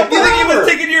around You think he forever. was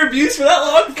taking your abuse for that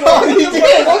long? Oh, he did.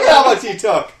 Look at how much he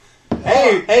took.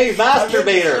 Hey,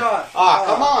 masturbator. shot. Ah,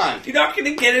 come on. You're not going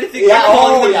to get anything Yeah, by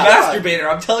calling oh, him a yeah.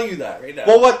 masturbator. I'm telling you that right now.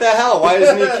 Well, what the hell? Why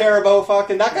doesn't he care about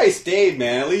fucking... That guy stayed,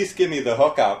 man. At least give me the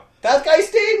hookup. That guy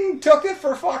stayed and took it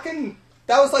for fucking...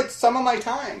 That was like some of my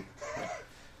time.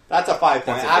 That's a 5 point.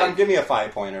 That's a Adam, big- give me a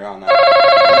 5-pointer on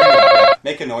that.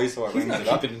 Make a noise so it rings it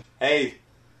up. Hey,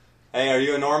 are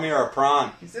you a normie or a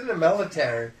prawn? He's in the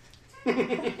military.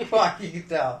 Fuck, you can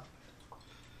tell.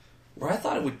 Where I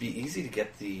thought it would be easy to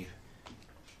get the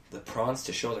prawns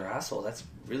to show their asshole, that's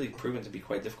really proven to be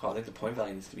quite difficult. I think the point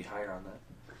value needs to be higher on that.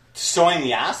 Showing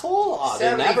the asshole? Oh, they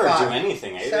never 75. do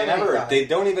anything. Eh? They never. 75. They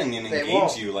don't even engage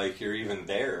won't. you like you're even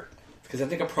there. Because I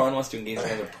think a prawn wants to engage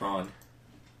another prawn.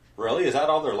 Really? Is that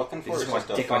all they're looking They for? just Is want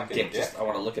just a dick on fucking dick. dick? Just, I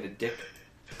want to look at a dick.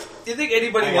 Do you think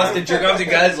anybody Hang wants on. to jerk off to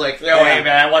guys like, yo, Yeah. hey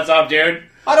man, what's up, dude?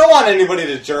 I don't want anybody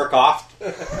to jerk off.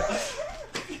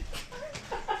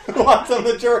 Who wants them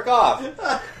to jerk off?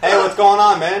 Hey, what's going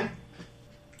on, man?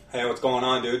 Hey, what's going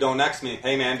on, dude? Don't next me.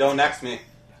 Hey, man, don't next me.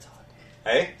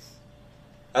 Hey?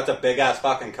 That's a big-ass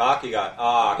fucking cock you got.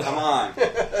 Ah, come on.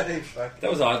 That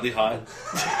was oddly hot.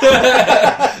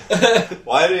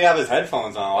 Why did he have his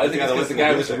headphones on? Why I does he think it's gotta because the listen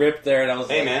guy to was music? ripped there, and I was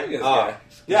Hey, like, man. look at this Oh, guy.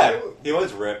 yeah, he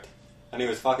was ripped. And he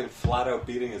was fucking flat out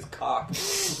beating his cock.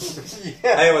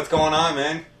 Yeah. Hey, what's going on,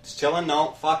 man? Just chilling?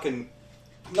 No, fucking...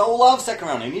 No love second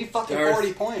round. I need fucking Darth, 40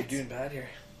 You're points. doing bad here.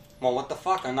 Well, what the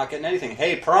fuck? I'm not getting anything.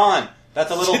 Hey, prawn. That's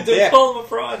a little Don't dick. call him a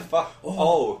prawn. Fuck.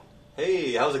 Oh.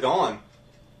 Hey, how's it going?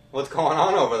 What's going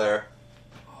on over there?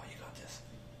 Oh, you got this.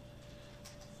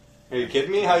 Are you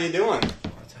kidding me? How you doing?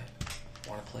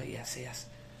 Want to play? Yes, say yes.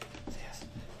 Say yes.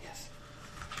 Yes.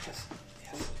 Yes.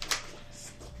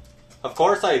 Yes. Of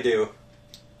course I do.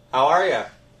 How are you?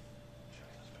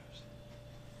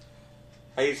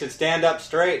 Hey, you should stand up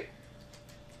straight.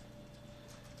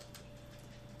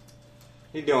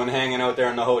 What you doing hanging out there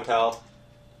in the hotel?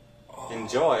 Oh,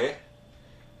 Enjoy.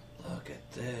 Look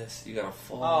at this. You got a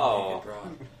full Oh. naked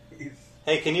broad.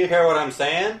 Hey, can you hear what I'm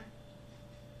saying?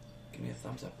 Give me a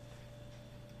thumbs up.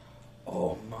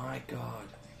 Oh my god.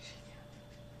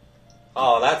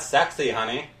 Oh, that's sexy,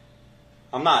 honey.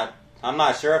 I'm not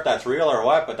sure if that's real or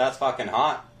what, but that's fucking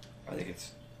hot. I think it's.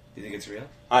 Do you think it's real?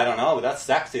 I don't know, but that's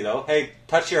sexy though. Hey,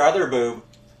 touch your other boob.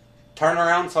 Turn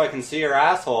around so I can see your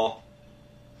asshole.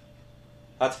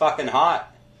 That's fucking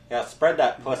hot. Yeah, spread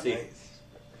that pussy.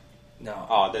 No.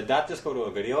 Oh, did that just go to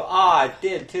a video? Ah, it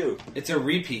did too. It's a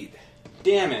repeat.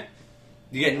 Damn it.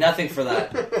 You get nothing for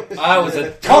that. I was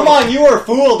a. Come on, you were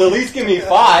fooled. At least give me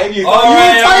 5. You thought All you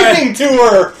right, were all typing to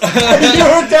her. You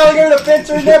were telling her to pinch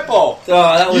her nipple.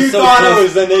 Oh, that was You so thought close. it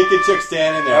was a naked chick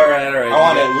standing there. All right. I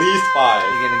want You're at least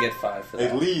 5. gonna get 5 for that.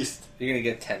 At least. You're gonna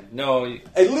get 10. No. You,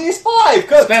 At least 5.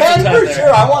 Cause Spend some 10 time for there.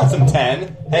 sure. I want some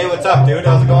 10. Hey, what's up, dude?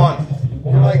 How's it going?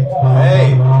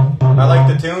 Hey, I like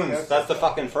the tunes. That's the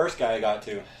fucking first guy I got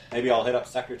to. Maybe I'll hit up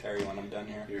secretary when I'm done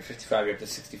here. you're 55. You're up to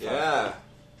 65. Yeah.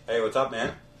 Hey, what's up,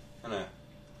 man?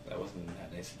 That wasn't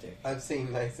that nice a dick. I've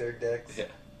seen nicer dicks. Yeah.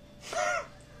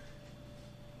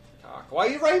 Cock. Why are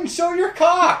you writing show your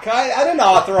cock? I didn't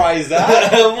authorize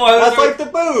that. Why That's was like the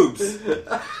boobs.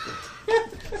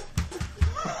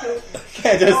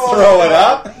 Can't just throw it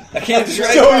up. I can't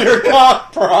try. Show your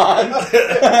cock, prawn.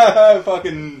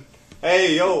 Fucking.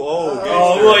 Hey, yo, Oh, gangster.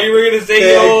 well, you were gonna say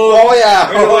Hey, yo. oh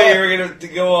yeah. Right away, you were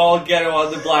gonna go all ghetto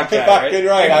on the black guy, right? Fucking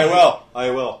right. I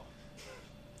will.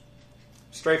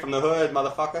 Straight from the hood,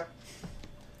 motherfucker.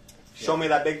 Show me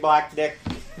that big black dick.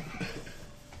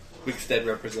 Wickstead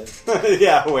represents.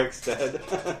 Yeah, Wickstead.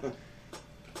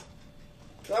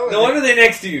 No wonder they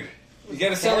next to you. You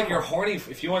gotta sound like you're horny.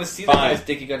 If you want to see that Fine. guy's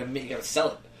dick, you gotta sell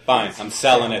it. Fine, I'm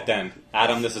selling it then.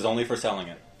 Adam, this is only for selling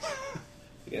it.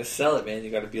 You gotta sell it, man. You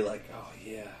gotta be like, oh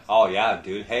yeah. Oh yeah,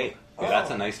 dude. Hey, Dude,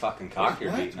 that's a nice fucking cock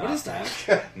you're What? beating What up, is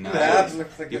that? man. The abs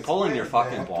looks like You it's pulling your weird,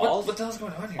 fucking man. balls? What the hell's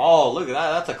going on here? Oh, look at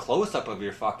that. That's a close-up of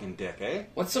your fucking dick, eh?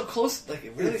 What's so close? Like,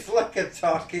 it really? It's like a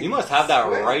talking. You must have that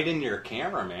squid. right in your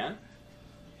camera, man.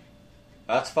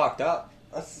 That's fucked up.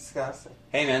 That's disgusting.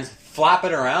 Hey, man, flap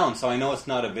it around so I know it's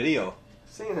not a video.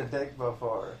 Seen a dick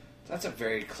before. That's a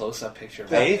very close-up picture of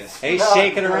Hey, this. hey, Not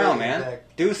shake it very around, man.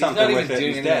 dick. Do not something even with it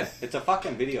doing instead. anything. It's a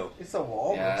fucking video. It's a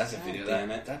wall. Yeah, that's a video. damn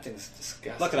That, it. that thing's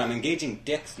disgusting. Look at I'm engaging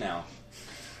dicks now.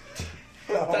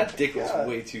 That dick was God.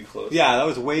 way too close. Yeah, that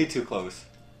was way too close.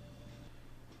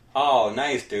 Oh,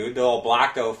 nice, dude. The old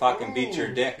Blacko fucking beat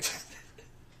your dick.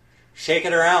 Shake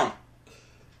it around.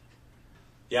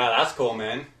 Yeah, that's cool,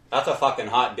 man. That's a fucking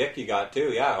hot dick you got,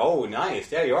 too. Yeah, oh,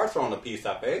 nice. Yeah, you are throwing a piece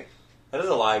up, eh? That is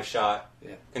a live shot.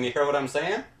 Yeah. Can you hear what I'm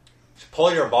saying? Just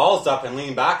pull your balls up and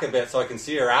lean back a bit so I can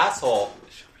see your asshole.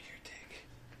 Show me your dick.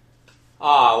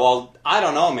 Ah, well, I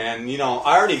don't know, man. You know,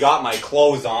 I already got my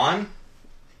clothes on,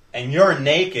 and you're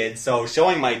naked, so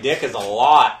showing my dick is a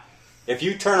lot. If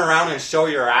you turn around and show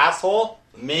your asshole,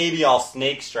 maybe I'll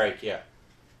snake strike you.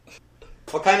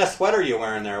 What kind of sweater are you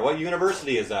wearing there? What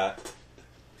university is that?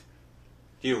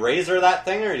 Do you razor that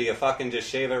thing, or do you fucking just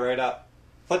shave it right up?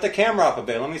 Put the camera up a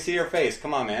bit. Let me see your face.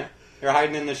 Come on, man. You're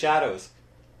hiding in the shadows.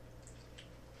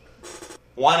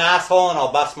 One asshole and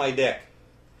I'll bust my dick.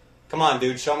 Come on,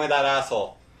 dude. Show me that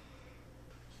asshole.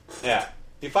 Yeah.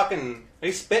 Are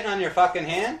you spitting on your fucking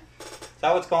hand? Is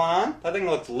that what's going on? That thing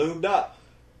looks lubed up.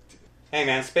 Hey,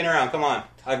 man, spin around. Come on.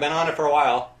 I've been on it for a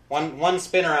while. One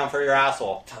spin around for your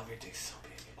asshole. Tell me your dick's so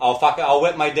big. I'll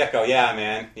whip my dick out. Yeah,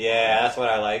 man. Yeah, that's what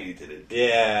I like. You did it.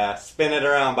 Yeah, spin it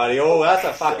around, buddy. Oh, that's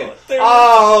a fucking... There it is.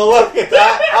 Oh, look at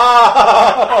that.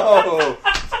 Oh.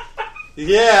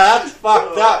 Yeah, that's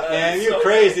fucked up, man. You so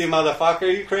crazy,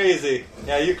 motherfucker. You crazy.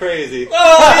 Yeah, you crazy.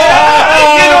 Oh,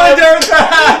 yeah! Get on there!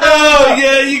 Oh,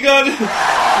 yeah, you got it.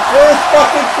 Worst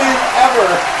fucking thing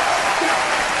ever.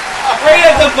 Right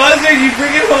at the buzzer, you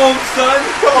bring it home, son.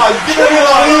 Come on, give me the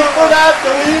lead for that.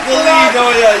 The lead The for lead, that. oh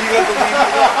yeah, you got the lead.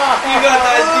 You got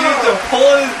that dude to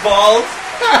pull his balls,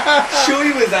 show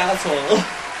you his asshole.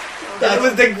 That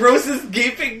was the grossest,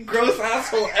 gaping, gross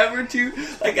asshole ever, too.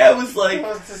 Like, I was like... That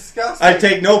was disgusting. I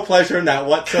take no pleasure in that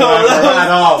whatsoever No, at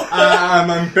all.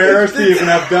 I'm embarrassed to even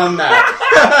have done that.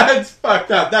 It's fucked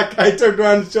up. That guy turned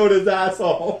around and showed his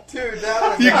asshole. Dude,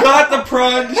 that was... You got the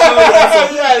prawn show.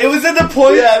 Yes. It was at the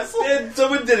point. Yes. And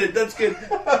someone did it. That's good.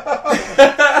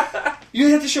 You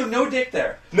had to show no dick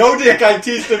there. No dick, I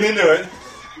teased him into it.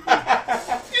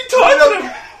 You taunted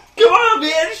him. Come on,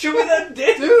 man. Show me that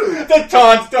dick. Dude. The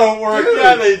taunts don't work. Dude.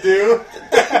 Yeah, they do.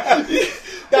 He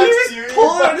That's was you.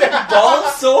 pulling his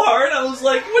balls so hard. I was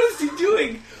like, what is he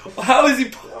doing? How is he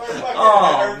pulling?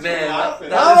 Oh, man. How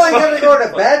am I going to go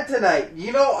to bed tonight?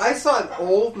 You know, I saw an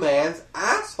old man's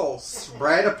asshole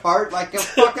spread apart like a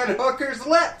fucking hooker's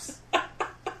lips.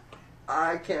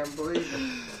 I can't believe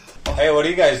it. Hey, what are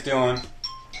you guys doing?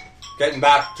 Getting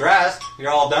back dressed? You're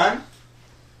all done?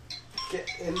 Get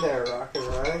in there, Rock and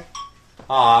Ryan.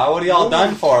 Aw, what are y'all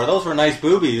done for? Those were nice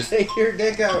boobies. Take your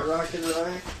dick out, Rock and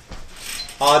Ryan.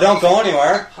 Aw, don't go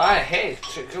anywhere. Hi, hey.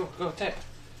 Go, type.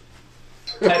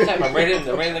 Type. I'm right in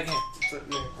the game.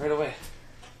 Right away.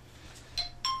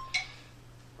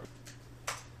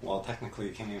 Well, technically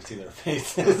you can't even see their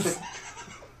faces.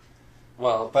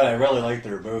 Well, But I really like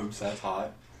their boobs. That's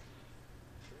hot.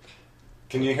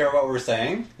 Can you hear what we're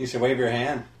saying? You should wave your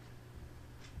hand.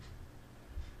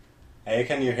 Hey,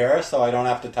 can you hear us so I don't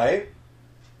have to type?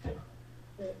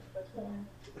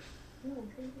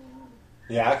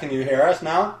 Yeah, can you hear us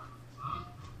now?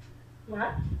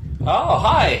 What? oh,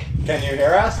 hi. Can you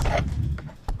hear us?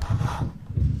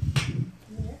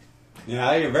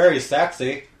 Yeah, you're very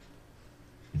sexy.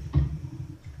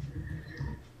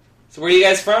 So where are you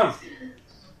guys from?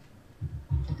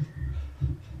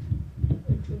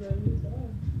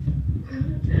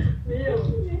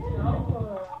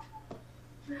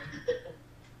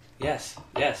 Yes.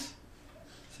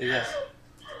 Say yes.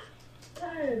 I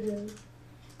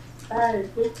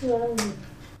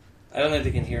don't think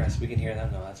they can hear us. We can hear them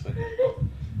though. That's wicked.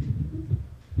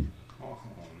 Oh,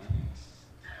 nice.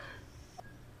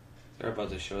 They're about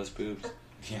to show us boobs.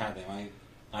 Yeah, they might.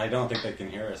 I don't think they can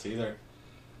hear us either.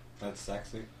 That's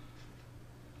sexy.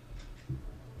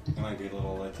 They might be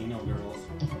little Latino girls.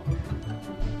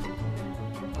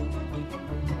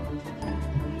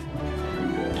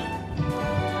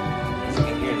 As you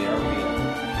can hear, they are real.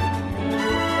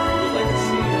 We would like to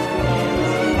see it.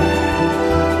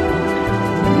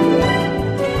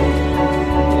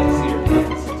 We'd like to see your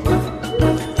pants.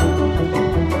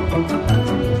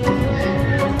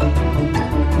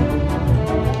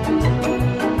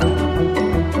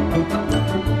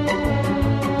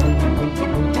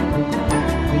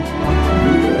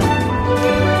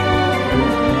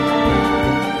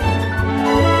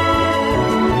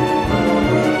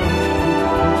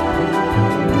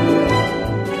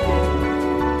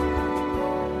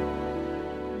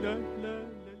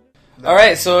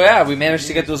 right, so yeah, we managed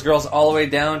to get those girls all the way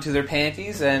down to their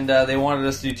panties, and they wanted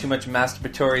us to do too much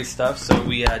masturbatory stuff, so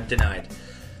we denied.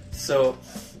 So,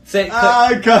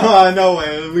 come on, no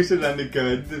way. We should end it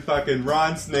good. The fucking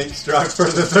Ron Snake struck for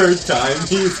the 3rd time.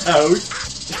 He's out.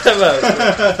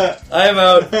 I'm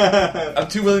out. I'm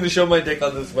too willing to show my dick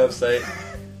on this website.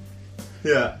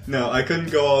 Yeah, no, I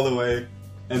couldn't go all the way.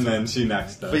 And then she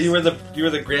next us. But you were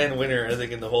the grand winner, I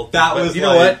think, in the whole thing. That But was you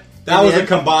know what? That In was the a end-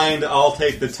 combined. I'll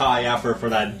take the tie effort for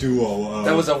that duo. Of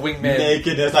That was a wingman.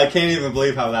 nakedness. I can't even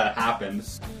believe how that happened.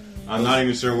 I'm not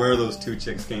even sure where those 2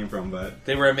 chicks came from, but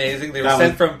They were amazing. They were That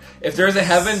sent was- from. If there's a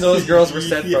heaven, those girls were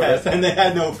sent yes, from. and they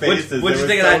had no faces. What'd you It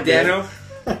think was of that, Dano? so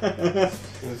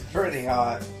It was pretty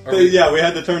hot. good. Yeah, we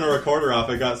had to turn the recorder off.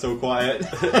 It got so quiet.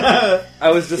 I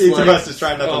was just Each like, of us is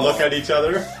trying not to oh. look at each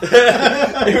other.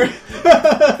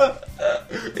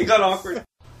 It got awkward.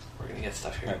 we're gonna get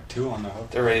stuff here. 2 on the hook.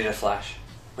 They're ready to flash.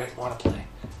 Ray, wanna play?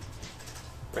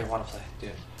 Ray, wanna play?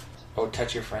 Dude. Oh,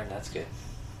 touch your friend, that's good.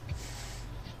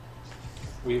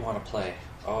 We wanna play.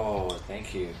 Oh,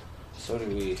 thank you. So do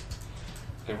we.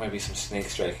 There might be some snake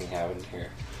striking happening here.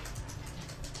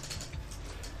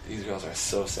 These girls are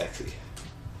so sexy.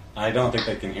 I don't think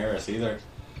they can hear us either.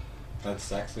 That's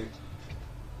sexy.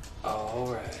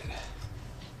 Alright.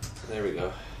 There we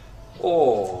go.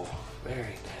 Oh,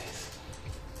 very nice.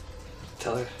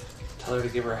 Tell her to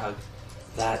give her a hug.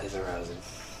 That is arousing.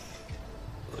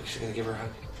 Look, she's gonna give her a hug.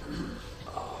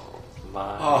 Oh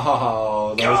my.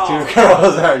 Oh, those God. 2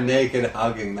 girls are naked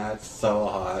hugging. That's so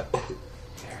hot.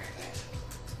 Very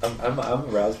nice. I'm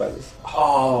aroused by this.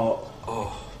 Oh.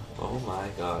 Oh my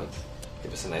god.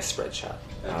 Give us a nice spread shot.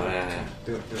 Yeah, Oh, yeah.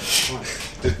 do it. Come on.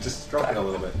 Just stroke it a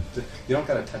little bit. You don't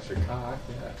gotta touch your cock.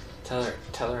 Yeah.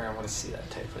 Tell her I want to see that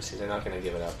tight pussy. They're not gonna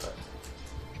give it up, but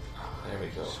there we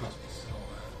go.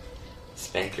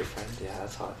 Spank your friend. Yeah,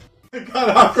 that's hot. It got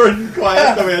awkward and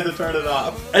quiet, so we had to turn it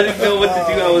off. I didn't know what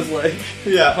to do. I was like,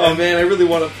 Yeah. oh man, I really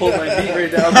want to pull my meat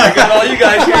right down. I got all you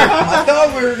guys here. I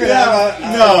thought we were gonna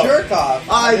have a jerk off.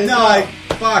 I couldn't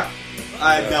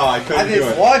I do didn't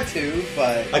it. want to,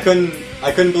 but I couldn't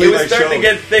It believe I was starting to showed.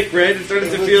 get thick, right? It started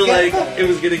It to was feel getting like there. it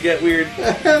was gonna get weird.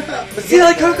 But see,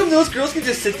 like, how come those girls can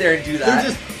just sit there and do They're that?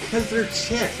 just because they're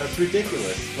chicks. That's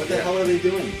ridiculous. What the hell are they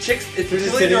doing? Chicks, it's They're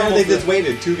just really sitting there. normal. They to- just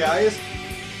waited. 2 guys.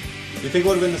 You think it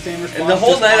would have been the same response? And the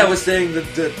whole Just night I one? was saying that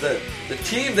the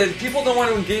team, that people don't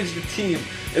want to engage the team.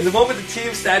 And the moment the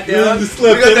team sat down, we Just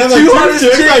slipped got in. the I'm two like, hottest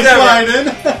chicks, chicks I ever.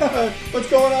 slide in. What's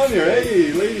going on here?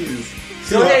 Hey, ladies.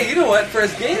 So hey, you know what? For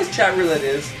as gay as chat roulette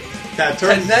is, That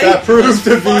Tonight proved was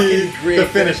to be fucking great. the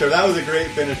finisher. That was a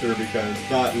great finisher because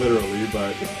not literally,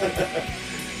 but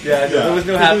yeah, there was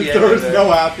no happy ending. There was there.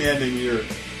 no happy ending here.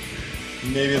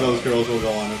 Maybe those girls will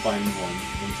go on and find one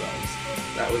themselves.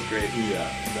 That was great. Yeah.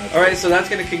 That's All right, so that's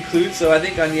going to conclude. So I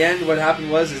think on the end, what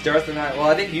happened was Darth and I. Well,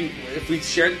 I think if we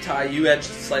shared the tie, you edged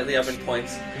slightly up in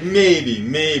points.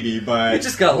 Maybe, but We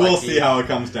just got we'll lucky. see how it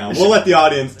comes down. We'll let the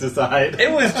audience decide.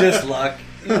 It was just luck.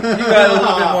 You got a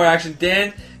little bit more action,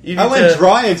 Dan. You I need went to-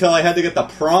 dry until I had to get the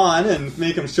prawn and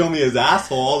make him show me his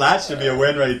asshole. That should be a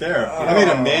win right there. I made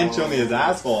a man show me his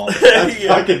asshole. That's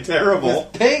Yeah. fucking terrible.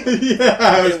 pink,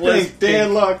 Yeah, it was pink. Dan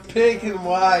pink. looked. pink and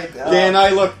white. Dan, I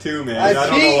looked too, man. I don't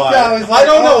know peeked, why. I was like,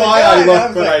 don't know oh, why God. I looked,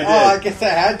 was but like, I Oh, I did. guess I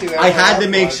had to. I had to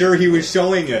Everyone make else sure he was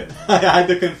showing it. I had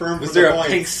to confirm. Was for there the a points.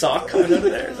 pink sock coming out of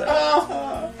there? Is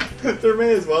that... There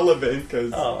may as well have been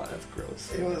because. Oh, that's gross.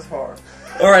 was. It was hard.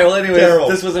 All right. Well, anyways, Terrible.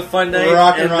 this was a fun night,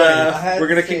 Rock and and riding. I had we're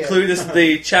going to to see conclude it. this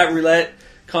the chat roulette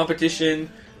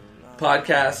competition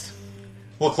podcast.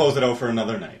 We'll close it out for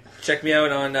another night. Check me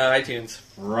out on iTunes.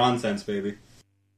 Ron Sense, baby.